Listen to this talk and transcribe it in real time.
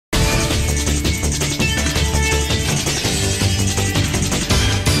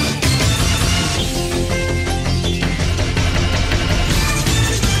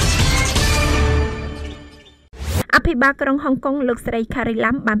ភិបាលក្រុងហុងកុងលោកស្រី Carrie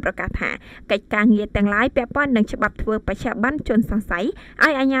Lam បានប្រកាសថាកិច្ចការងារទាំងឡាយពាក់ព័ន្ធនឹងច្បាប់ធ្វើបច្ចុប្បន្នជនសង្ស័យឲ្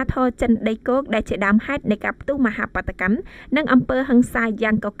យអាជ្ញាធរចិនដីគោកដែលជាដើមហេតុនៃការផ្ទុះមហាបាតកម្មនិងអំពើហិង្សា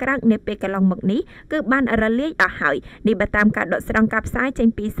យ៉ាងកក្រើកនាពេលកន្លងមកនេះគឺបានរលាយអស់ហើយនេះបើតាមការដកស្រង់ការផ្សាយចេញ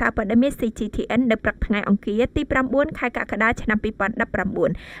ពីសារព័ត៌មាន CGTN នៅព្រឹកថ្ងៃអង្គារទី9 ខែកក្កដាឆ្នាំ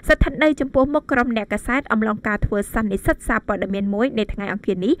2019ស្ថិតនៅចំពោះមុខក្រុមអ្នកកាសែតអំឡុងការធ្វើសន្និសីទសារព័ត៌មានមួយនៅថ្ងៃអង្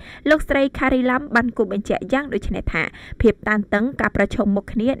គារនេះលោកស្រី Carrie Lam បានគូបញ្ជាក់យ៉ាងដូចនេះថាភាពតានតឹងការប្រឈមមុខ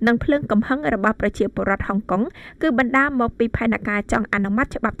គ្នានិងភ្លើងកំហឹងរបស់ប្រជាពលរដ្ឋហុងកុងគឺបណ្ដាលមកពីផែនការចង់អនុម័ត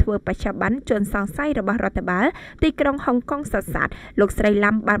ច្បាប់ធ្វើបច្ចុប្បន្នជនសង្ស័យរបស់រដ្ឋបាលទីក្រុងហុងកុងសុទ្ធសាធលោកស្រី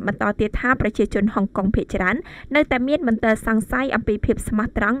Lam បានបន្តទៀតថាប្រជាជនហុងកុងភាគច្រើននៅតែមានមន្ទិលសង្ស័យអំពីភាពស្មោះ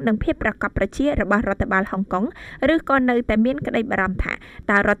ត្រង់និងភាពប្រកបប្រជារបស់រដ្ឋបាលហុងកុងឬក៏នៅតែមានក្តីបារម្ភថា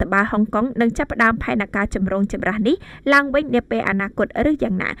តើរដ្ឋបាលហុងកុងនឹងចាប់ផ្ដើមផែនការចម្រូងចម្រាសនេះឡើងវិញនាពេលអនាគតឬ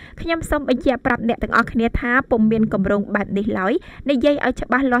យ៉ាងណាខ្ញុំសូមបញ្ជាក់ប្រាប់អ្នកទាំងអស់គ្នាថាពុំមានគម្រោងបែបនេះឡើយនិយាយឲ្យច្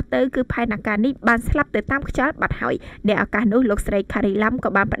បាស់លាស់ទៅគឺផែនការនេះបានស្លាប់ទៅតាមខ្យល់បាត់ហើយในឱកាសនោះលោកស្រី Carrie Lam ក៏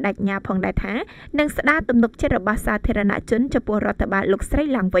បានបដិញ្ញាផងដែរថានឹងស្ដារទំនុកចិត្តរបស់សាធារណជនចំពោះរដ្ឋបាលលោកស្រី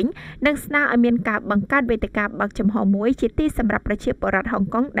ឡើងវិញនិងស្នើឲ្យមានការបង្កើតវេទិកាបើកចំហមួយជាទីសម្រាប់ប្រជាពលរដ្ឋហុង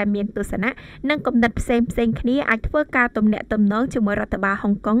កុងដែលមានទស្សនៈនិងគំនិតផ្សេងគ្នាអាចធ្វើការទំនាក់ទំនងជាមួយរដ្ឋបាលហុ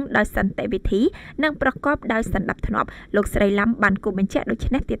ងកុងដោយសន្តិវិធីនិងប្រកបដោយសណ្ដាប់ធ្នាប់លោកស្រី Lam បានគូបញ្ជាក់ដូច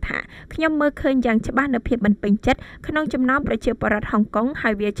នេះទៀតថាខ្ញុំមើលឃើញយ៉ាងច្បាស់នៅភាពមិនពេញចិត្តក្នុងចំណោមប្រជាពលរដ្ឋហុងកុងហើ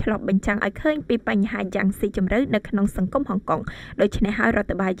យវាឆ្លុះបញ្ចាំងឲ្យឃើញពីបញ្ហាយ៉ាងស៊ីជម្រៅនៅក្នុងសង្គមហុងកុងដូច្នេះហើយរដ្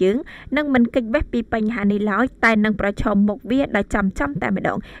ឋបាលយើងនឹងមិនគេចវេះពីបញ្ហានេះឡើយតែនឹងប្រឈមមុខវាដោយចំតែម្ដ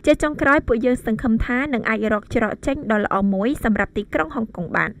ងជាចុងក្រោយពួកយើងសង្ឃឹមថានឹងអាចរកច្រកចេញដ៏ល្អមួយសម្រាប់ទីក្រុងហុងកុង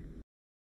បាន